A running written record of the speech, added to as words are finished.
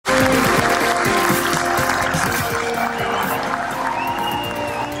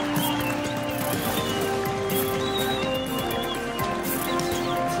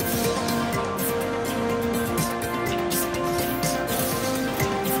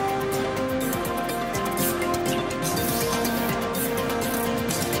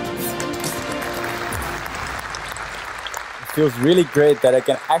feels really great that I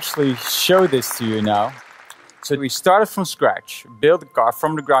can actually show this to you now. So we started from scratch, built the car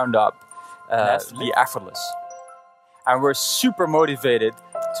from the ground up, be effortless. And we're super motivated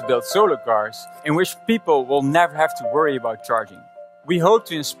to build solar cars in which people will never have to worry about charging. We hope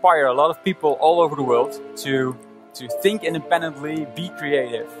to inspire a lot of people all over the world to think independently, be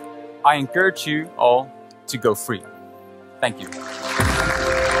creative. I encourage you all to go free. Thank you.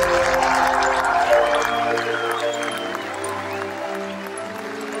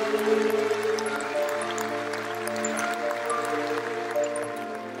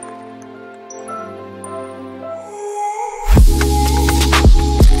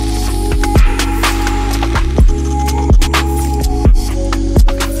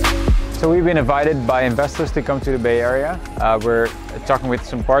 So we've been invited by investors to come to the Bay Area. We're talking with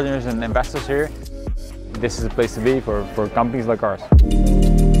some partners and investors here. This is a place to be for companies like ours.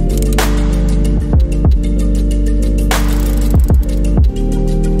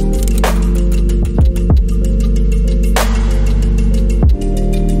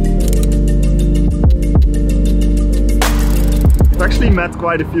 I've actually met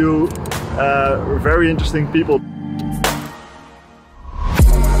quite a few very interesting people.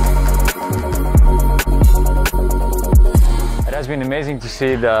 It has been amazing to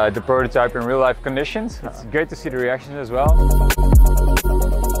see the prototype in real life conditions. It's great to see the reactions as well.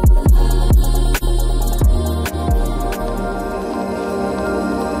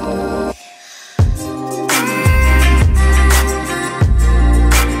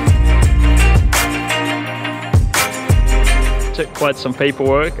 Took quite some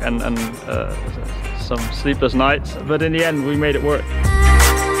paperwork and some sleepless nights, but in the end we made it work.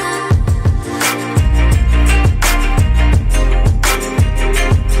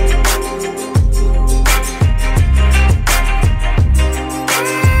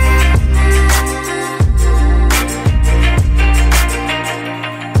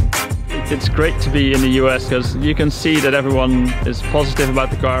 It's great to be in the US because you can see that everyone is positive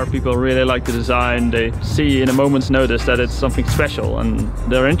about the car. People really like the design. They see in a moment's notice that it's something special and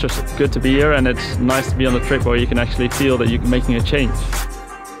they're interested. Good to be here, and it's nice to be on a trip where you can actually feel that you're making a change.